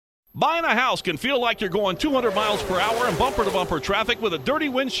Buying a house can feel like you're going 200 miles per hour in bumper-to-bumper traffic with a dirty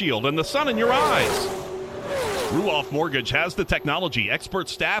windshield and the sun in your eyes. Ruoff Mortgage has the technology, expert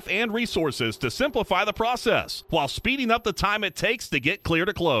staff, and resources to simplify the process while speeding up the time it takes to get clear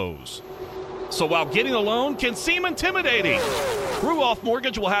to close. So while getting a loan can seem intimidating, Ruoff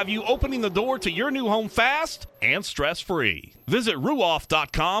Mortgage will have you opening the door to your new home fast and stress-free. Visit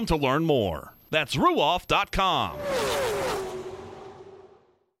ruoff.com to learn more. That's ruoff.com.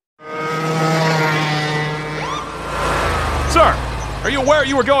 Sir, are you aware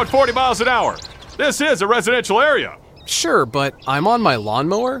you were going 40 miles an hour? This is a residential area. Sure, but I'm on my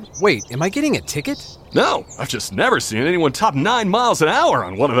lawnmower? Wait, am I getting a ticket? No, I've just never seen anyone top 9 miles an hour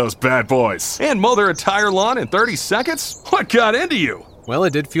on one of those bad boys. And mow their entire lawn in 30 seconds? What got into you? Well,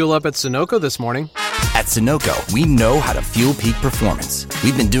 it did fuel up at Sunoco this morning. At Sunoco, we know how to fuel peak performance.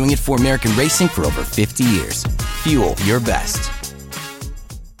 We've been doing it for American racing for over 50 years. Fuel your best.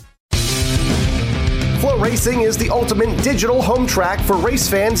 Flow Racing is the ultimate digital home track for race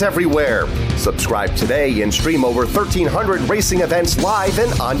fans everywhere. Subscribe today and stream over 1,300 racing events live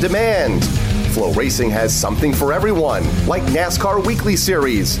and on demand. Flow Racing has something for everyone, like NASCAR Weekly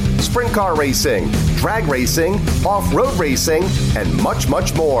Series, sprint car racing, drag racing, off-road racing, and much,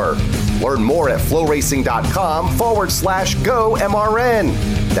 much more. Learn more at flowracing.com/go MRN.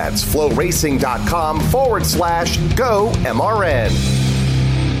 That's flowracing.com/go MRN.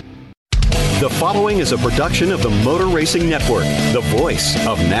 The following is a production of the Motor Racing Network, the voice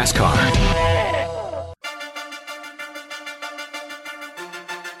of NASCAR.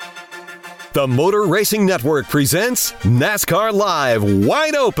 The Motor Racing Network presents NASCAR Live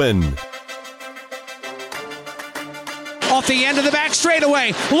Wide Open. Off the end of the back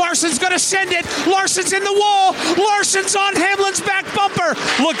straightaway. Larson's going to send it. Larson's in the wall. Larson's on Hamlin's back bumper.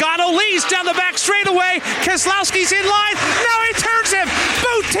 Logano leads down the back straightaway. Keselowski's in line. Now he turns him.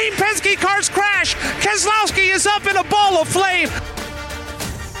 Both Team Penske cars crash. Keselowski is up in a ball of flame.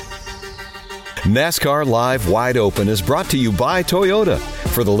 NASCAR Live Wide Open is brought to you by Toyota.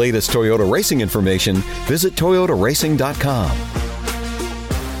 For the latest Toyota racing information, visit toyotaracing.com.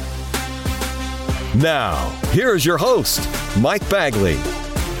 Now, here's your host, Mike Bagley.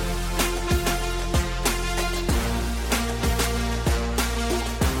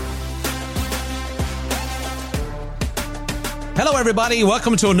 Hello, everybody.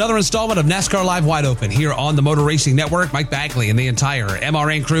 Welcome to another installment of NASCAR Live Wide Open here on the Motor Racing Network. Mike Bagley and the entire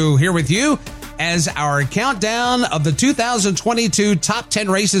MRN crew here with you as our countdown of the 2022 Top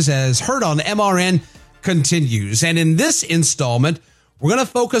 10 races as heard on MRN continues. And in this installment, we're going to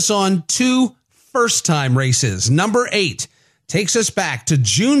focus on two first-time races. Number 8 takes us back to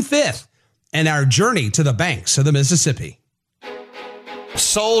June 5th and our journey to the banks of the Mississippi.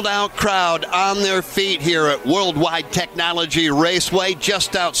 Sold-out crowd on their feet here at Worldwide Technology Raceway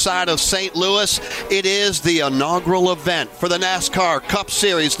just outside of St. Louis. It is the inaugural event for the NASCAR Cup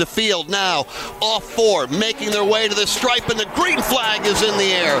Series. The field now, all four making their way to the stripe, and the green flag is in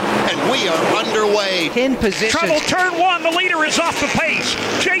the air, and we are underway. In position. Trouble turn one. The leader is off the pace.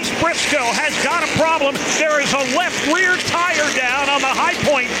 Chase Briscoe has got a problem. There is a left rear tire down on the high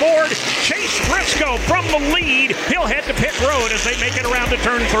point board. Chase Briscoe from the lead. He'll head to pit road as they make it around to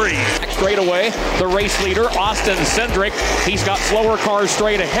turn 3. Straight away, the race leader, Austin Cindric. He's got slower cars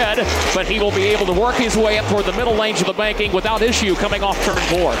straight ahead, but he will be able to work his way up toward the middle lanes of the banking without issue coming off turn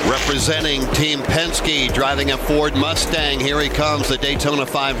 4. Representing Team Penske, driving a Ford Mustang. Here he comes, the Daytona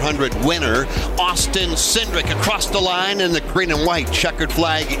 500 winner, Austin Cindric across the line, and the green and white checkered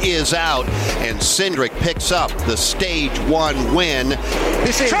flag is out, and Cindric picks up the stage 1 win.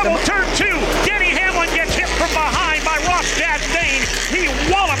 Trouble turn 2. Denny Hamlin gets hit from behind by Ross Chastain. He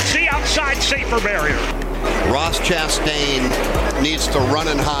wallops the outside safer barrier. Ross Chastain needs to run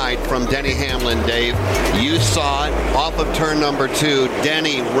and hide from Denny Hamlin, Dave. You saw it off of turn number 2.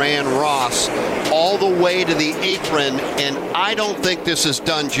 Denny ran Ross all the way to the apron, and I don't think this is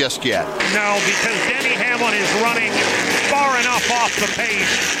done just yet. No, because Denny Hamlin is running far enough off the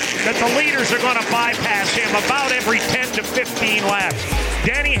pace that the leaders are going to bypass him about every 10 to 15 laps.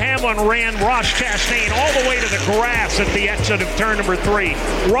 Denny Hamlin ran Ross Chastain all the way to the grass at the exit of turn number 3.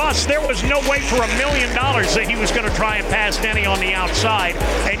 Ross, there was no way for $1 million that he was going to try and pass Denny on the outside.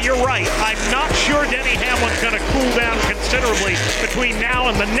 And you're right, I'm not sure Denny Hamlin's going to cool down considerably between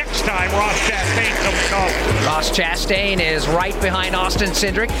now and the next time Ross Chastain Chastain comes calling. Ross Chastain is right behind Austin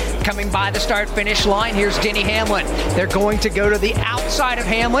Cindric. Coming by the start-finish line, here's Denny Hamlin. They're going to go to the outside of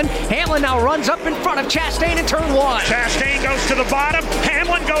Hamlin. Hamlin now runs up in front of Chastain in turn one. Chastain goes to the bottom.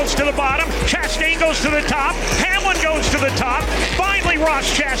 Hamlin goes to the bottom. Chastain goes to the top. Hamlin goes to the top. Finally, Ross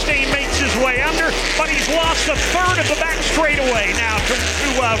Chastain makes his way under, but he's lost a third of the back straightaway now to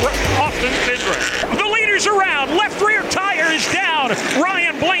Austin Cindric. The leader's around. Left rear tire is down.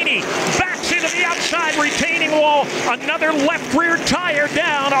 Ryan Blaney backs into the outside retaining wall. Another left rear tire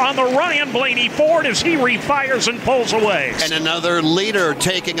down on the Ryan Blaney Ford as he refires and pulls away. And another leader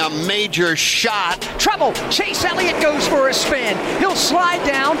taking a major shot. Trouble. Chase Elliott goes for a spin. He'll slide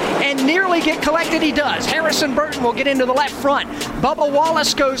down and nearly get collected. He does. Harrison Burton will get into the left front. Bubba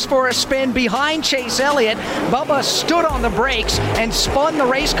Wallace goes for a spin behind Chase Elliott. Bubba stood on the brakes and spun the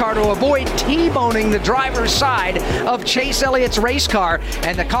race car to avoid T-boning the driver's side of Chase Elliott's race car.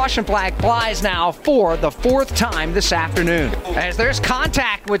 And the caution flag flies now for the fourth time this afternoon. As there's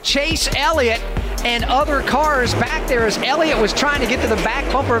contact with Chase Elliott and other cars back there as Elliott was trying to get to the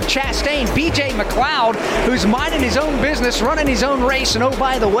back bumper of Chastain. BJ McLeod, who's minding his own business, running his own race. And oh,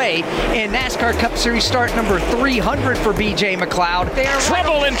 by the way, in NASCAR Cup Series start number 300 for BJ McLeod.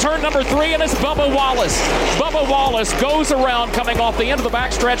 Trouble in turn number 3, and it's Bubba Wallace. Bubba Wallace goes around coming off the end of the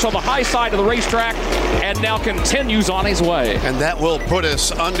backstretch on the high side of the racetrack and now continues on his way. And that will put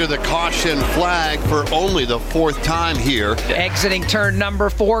us under the caution flag for only the fourth time here. Exiting turn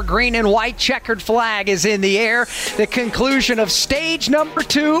number 4, green and white checkered flag is in the air. The conclusion of stage number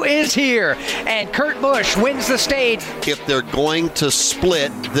 2 is here, and Kurt Busch wins the stage. If they're going to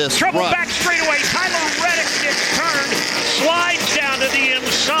split this Trouble run. back straightaway. Tyler Reddick gets turned, slides down to the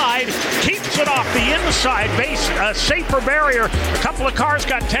inside, keeps it off the inside base, a safer barrier. A couple of cars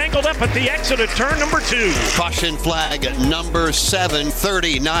got tangled up at the exit of turn number 2. Caution flag at number 7,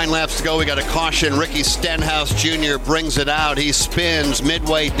 39 laps to go. We got a caution. Ricky Stenhouse Jr. brings it out. He spins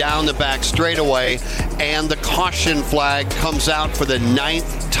midway down the back straightaway, and the caution flag comes out for the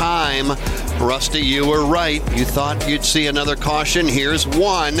 9th time. Rusty, you were right. You thought you'd see another caution. Here's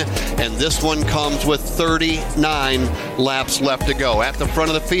one, and this one comes with 39 laps left to go. At the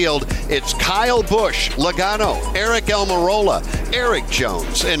front of the field, it's Kyle Busch, Logano, Eric Almirola, Eric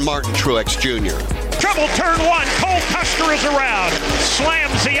Jones, and Martin Truex Jr. Trouble turn 1. Cole Custer is around.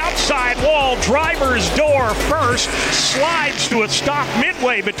 Slams the outside wall. Driver's door first. Slides to a stop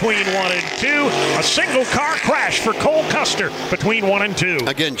midway between 1 and 2. A single car crash for Cole Custer between 1 and 2.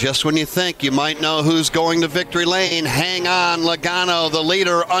 Again, just when you think you might know who's going to victory lane, hang on. Logano, the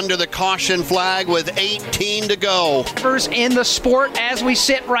leader, under the caution flag with 18 to go. In the sport as we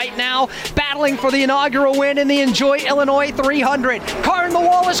sit right now, battling for the inaugural win in the Enjoy Illinois 300. Car in the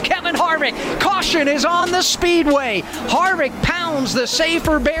wall is Kevin Harvick. Caution is on the speedway. Harvick pounds the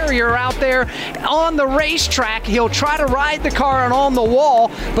safer barrier out there on the racetrack. He'll try to ride the car on the wall,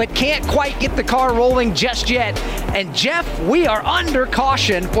 but can't quite get the car rolling just yet. And Jeff, we are under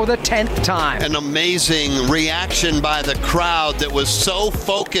caution for the 10th time. An amazing reaction by the crowd that was so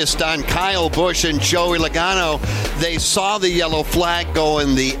focused on Kyle Busch and Joey Logano. They saw the yellow flag go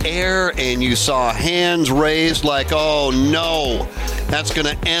in the air, and you saw hands raised like, oh no, that's going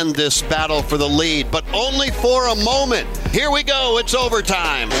to end this battle for the lead, but only for a moment. Here we go, it's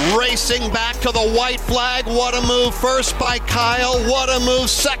overtime. Racing back to the white flag. What a move first by Kyle. What a move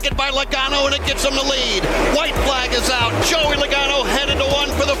second by Logano, and it gets him the lead. White flag is out. Joey Logano headed to 1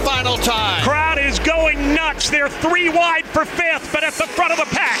 for the final time. Crowd is going nuts. They're 3 wide for 5th, but at the front of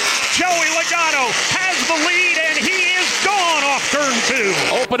the pack, Joey Logano has the lead, and he is gone off turn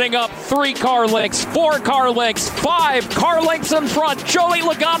 2. Opening up 3 car lengths, 4 car lengths, 5 car lengths in front. Joey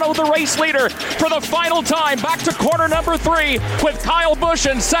Logano, the race leader, for the final time. Back to corner number 3 with Kyle Busch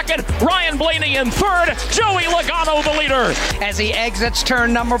in second, Ryan Blaney in third, Joey Logano the leader. As he exits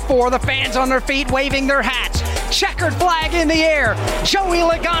turn number 4, the fans on their feet waving their hats. Checkered flag in the air. Joey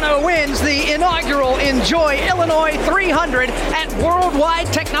Logano wins the inaugural Enjoy Illinois 300 at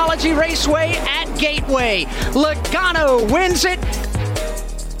Worldwide Technology Raceway at Gateway. Logano wins it.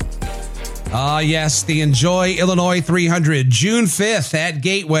 Yes, the Enjoy Illinois 300, June 5th at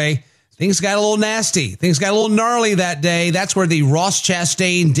Gateway. Things got a little nasty. Things got a little gnarly that day. That's where the Ross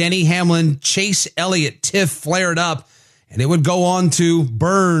Chastain, Denny Hamlin, Chase Elliott tiff flared up, and it would go on to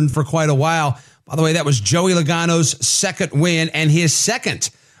burn for quite a while. By the way, that was Joey Logano's second win and his second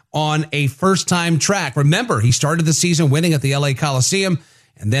on a first-time track. Remember, he started the season winning at the LA Coliseum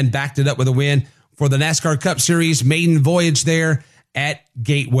and then backed it up with a win for the NASCAR Cup Series maiden voyage there at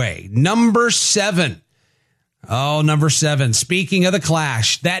Gateway. Number 7. Oh, number 7. Speaking of the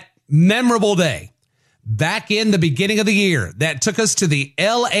Clash, that memorable day back in the beginning of the year that took us to the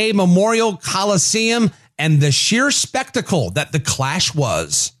LA Memorial Coliseum and the sheer spectacle that the Clash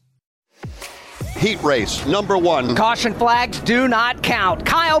was. Heat race number 1. Caution flags do not count.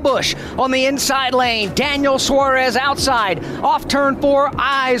 Kyle Busch on the inside lane. Daniel Suarez outside. Off turn 4,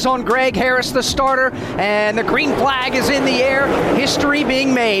 eyes on Greg Harris, the starter. And the green flag is in the air. History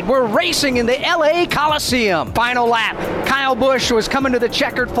being made. We're racing in the LA Coliseum. Final lap. Kyle Busch was coming to the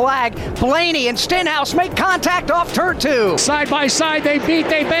checkered flag. Blaney and Stenhouse make contact off turn 2. Side by side, they beat,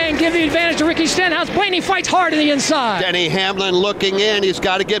 they bang, give the advantage to Ricky Stenhouse. Blaney fights hard to the inside. Denny Hamlin looking in. He's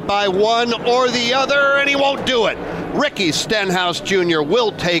got to get by one or the other, and he won't do it. Ricky Stenhouse Jr.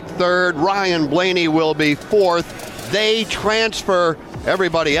 will take third. Ryan Blaney will be fourth. They transfer.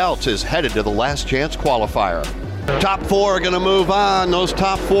 Everybody else is headed to the last chance qualifier. Top 4 are going to move on. Those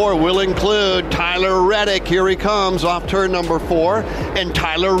top 4 will include Tyler Reddick. Here he comes off turn number 4. And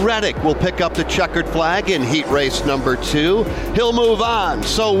Tyler Reddick will pick up the checkered flag in heat race number 2. He'll move on.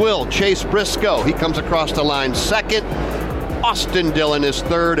 So will Chase Briscoe. He comes across the line second. Austin Dillon is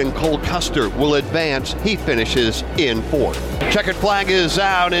third, and Cole Custer will advance. He finishes in fourth. Checkered flag is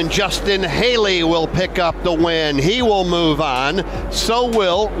out, and Justin Haley will pick up the win. He will move on. So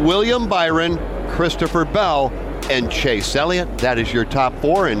will William Byron, Christopher Bell, and Chase Elliott. That is your top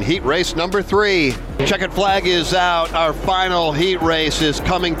 4 in heat race number 3. Checkered flag is out. Our final heat race is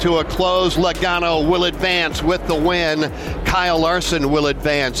coming to a close. Logano will advance with the win. Kyle Larson will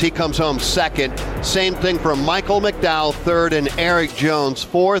advance. He comes home second. Same thing for Michael McDowell, third, and Eric Jones,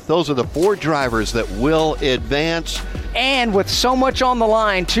 fourth. Those are the 4 drivers that will advance. And with so much on the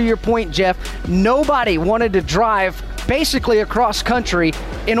line, to your point, Jeff, nobody wanted to drive basically across country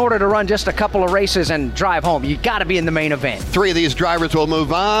in order to run just a couple of races and drive home. You got to be in the main event. 3 of these drivers will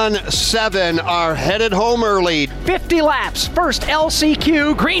move on. 7 are headed home early. 50 laps. First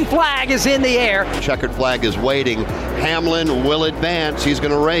LCQ. Green flag is in the air. Checkered flag is waiting. Hamlin will advance. He's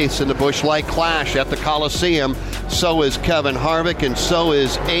going to race in the Busch Light Clash at the Coliseum. So is Kevin Harvick, and so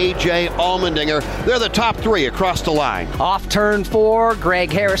is A.J. Allmendinger. They're the top 3 across the line. Off turn 4,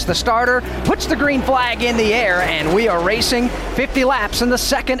 Greg Harris, the starter, puts the green flag in the air, and we are racing 50 laps in the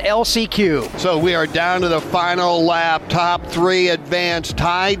second LCQ. So we are down to the final lap. Top 3 advance.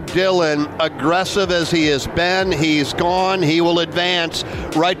 Ty Dillon, aggressive as he has been, he's gone. He will advance.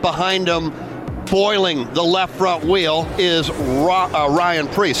 Right behind him, boiling the left front wheel, is Ryan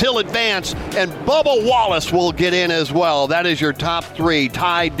Preece. He'll advance, and Bubba Wallace will get in as well. That is your top 3.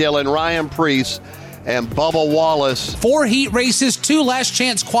 Ty Dillon, Ryan Preece, and Bubba Wallace. 4 heat races, 2 last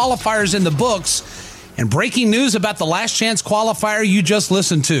chance qualifiers in the books. And breaking news about the last chance qualifier you just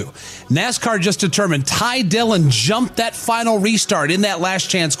listened to. NASCAR just determined Ty Dillon jumped that final restart in that last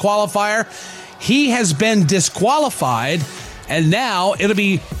chance qualifier. He has been disqualified, and now it'll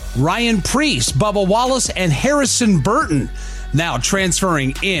be Ryan Preece, Bubba Wallace, and Harrison Burton now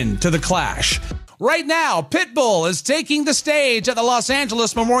transferring into the Clash. Right now, Pitbull is taking the stage at the Los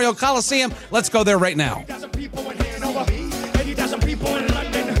Angeles Memorial Coliseum. Let's go there right now. 80,000 people in Hanover, 80,000 people in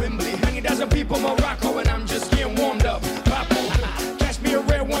London, Wembley, 90,000 people in Morocco, and I'm just getting warmed up. Catch me a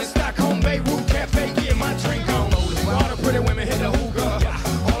red one in Stockholm, Beirut Cafe, get my drink on. All the pretty women hit the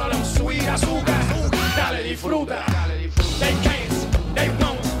hookah, all of them sweet azúcar, dale di fruta. They can't, they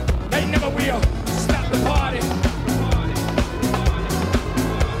won't, they never will stop the party.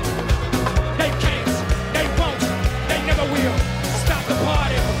 They can't, they won't, they never will stop the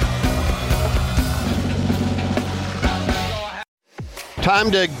party.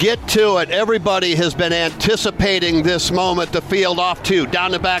 Time to get to it. Everybody has been anticipating this moment. The field off 2, down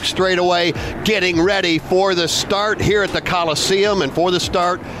the back straightaway, getting ready for the start here at the Coliseum. And for the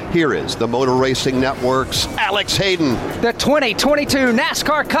start, here is the Motor Racing Network's Alex Hayden. The 2022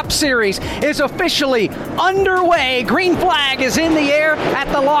 NASCAR Cup Series is officially underway. Green flag is in the air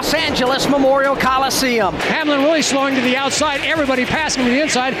at the Los Angeles Memorial Coliseum. Hamlin really slowing to the outside. Everybody passing to the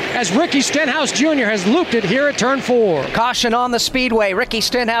inside as Ricky Stenhouse Jr. has looped it here at turn 4. Caution on the speedway. Ricky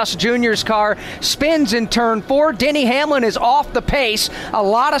Stenhouse Jr.'s car spins in turn 4. Denny Hamlin is off the pace. A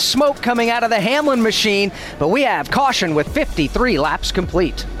lot of smoke coming out of the Hamlin machine, but we have caution with 53 laps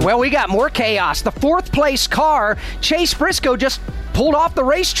complete. Well, we got more chaos. The 4th place car, Chase Briscoe, just pulled off the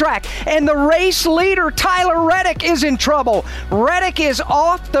racetrack, and the race leader, Tyler Reddick, is in trouble. Reddick is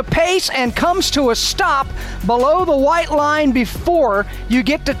off the pace and comes to a stop below the white line before you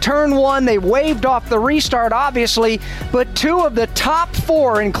get to turn 1. They waved off the restart, obviously, but 2 of the top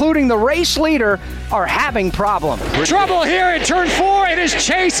 4, including the race leader, are having problems. Trouble here at turn 4. It is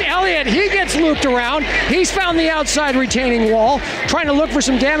Chase Elliott. He gets looped around. He's found the outside retaining wall, trying to look for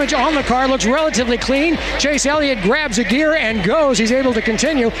some damage on the car. Looks relatively clean. Chase Elliott grabs a gear and goes. he's able to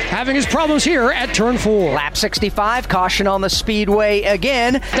continue having his problems here at turn 4. Lap 65, caution on the speedway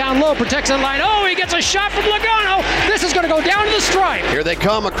again. Down low, protects that line. Oh, he gets a shot from Logano. This is going to go down to the stripe. Here they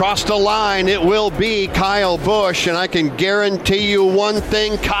come across the line. It will be Kyle Busch, and I can guarantee you one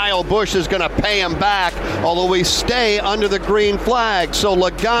thing, Kyle Busch is going to pay him back, although we stay under the green flag. So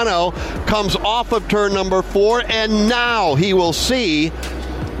Logano comes off of turn number 4, and now he will see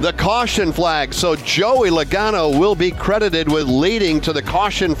the caution flag. So Joey Logano will be credited with leading to the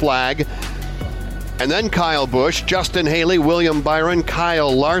caution flag. And then Kyle Busch, Justin Haley, William Byron,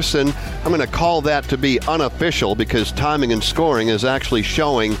 Kyle Larson. I'm going to call that to be unofficial because timing and scoring is actually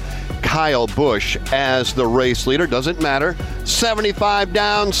showing Kyle Busch as the race leader. Doesn't matter. 75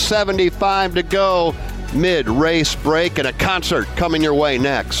 down, 75 to go. Mid-race break and a concert coming your way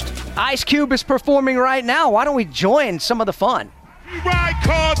next. Ice Cube is performing right now. Why don't we join some of the fun? We ride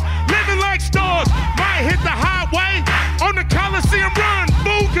cars, living like stars. Might hit the highway on the Coliseum run.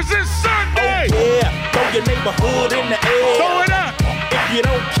 Boo, cause it's Sunday. Oh yeah, throw your neighborhood in the air. Throw it up. If you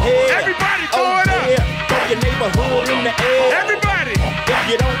don't care. Everybody throw it up. Throw your neighborhood in the air. Everybody. If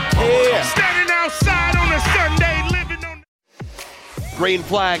you don't care. Standing outside on a Sunday, living on. Green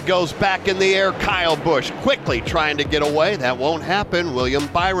flag goes back in the air. Kyle Busch quickly trying to get away. That won't happen. William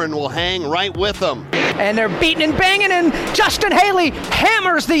Byron will hang right with him. And they're beating and banging, and Justin Haley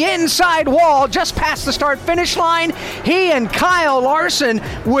hammers the inside wall just past the start-finish line. He and Kyle Larson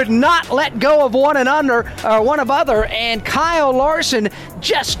would not let go of one another, and Kyle Larson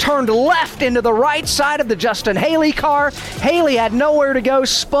just turned left into the right side of the Justin Haley car. Haley had nowhere to go,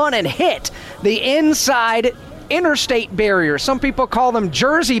 spun and hit the inside interstate barriers. Some people call them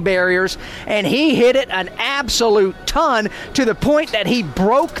Jersey barriers, and he hit it an absolute ton to the point that he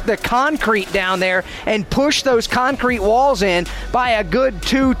broke the concrete down there and pushed those concrete walls in by a good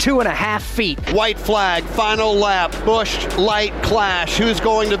 2.5 feet. White flag, final lap, Busch light clash. Who's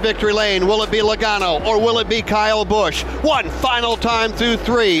going to victory lane? Will it be Logano or will it be Kyle Busch? One final time through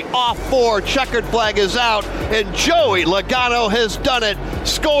 3, off 4, checkered flag is out, and Joey Logano has done it,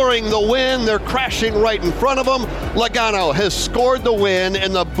 scoring the win. They're crashing right in front of him. Logano has scored the win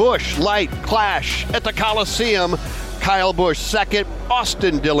in the Busch light clash at the Coliseum. Kyle Busch second,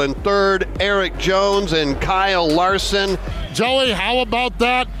 Austin Dillon third, Eric Jones and Kyle Larson. Joey, how about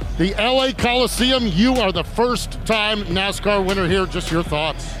that? The LA Coliseum, you are the first-time NASCAR winner here. Just your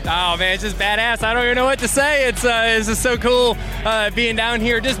thoughts. Oh, man, it's just badass. I don't even know what to say. It's just so cool being down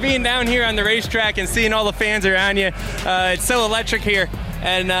here on the racetrack and seeing all the fans around you. It's so electric here.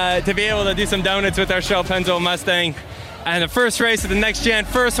 And to be able to do some donuts with our Shell Pennzoil Mustang. And the first race of the next gen,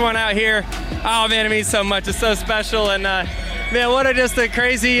 first one out here. Oh, man, it means so much. It's so special. And, man, what a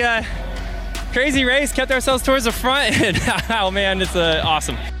crazy race. Kept ourselves towards the front. And, oh, man, it's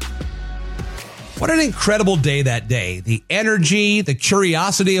awesome. What an incredible day that day. The energy, the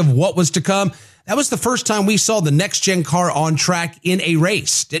curiosity of what was to come. That was the first time we saw the next-gen car on track in a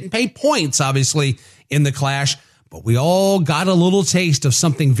race. Didn't pay points, obviously, in the clash, but we all got a little taste of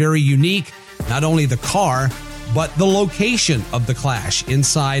something very unique. Not only the car, but the location of the clash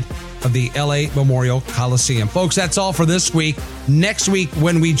inside of the LA Memorial Coliseum. Folks, that's all for this week. Next week,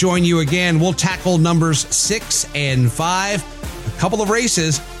 when we join you again, we'll tackle numbers 6 and 5, a couple of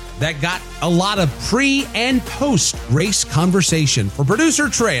races that got a lot of pre- and post-race conversation. For producer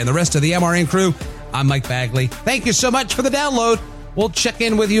Trey and the rest of the MRN crew, I'm Mike Bagley. Thank you so much for the download. We'll check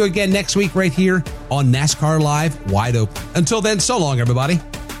in with you again next week right here on NASCAR Live Wide Open. Until then, so long, everybody.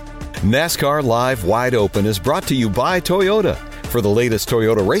 NASCAR Live Wide Open is brought to you by Toyota. For the latest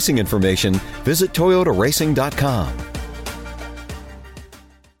Toyota racing information, visit toyotaracing.com.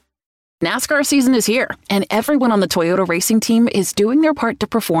 NASCAR season is here, and everyone on the Toyota racing team is doing their part to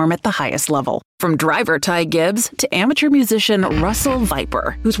perform at the highest level. From driver Ty Gibbs to amateur musician Russell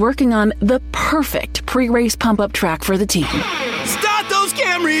Viper, who's working on the perfect pre-race pump-up track for the team. Start those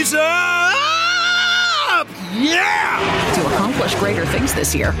Camrys up! Yeah! To accomplish greater things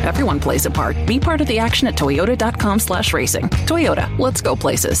this year, everyone plays a part. Be part of the action at toyota.com/racing. Toyota, let's go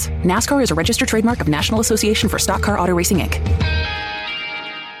places. NASCAR is a registered trademark of National Association for Stock Car Auto Racing, Inc.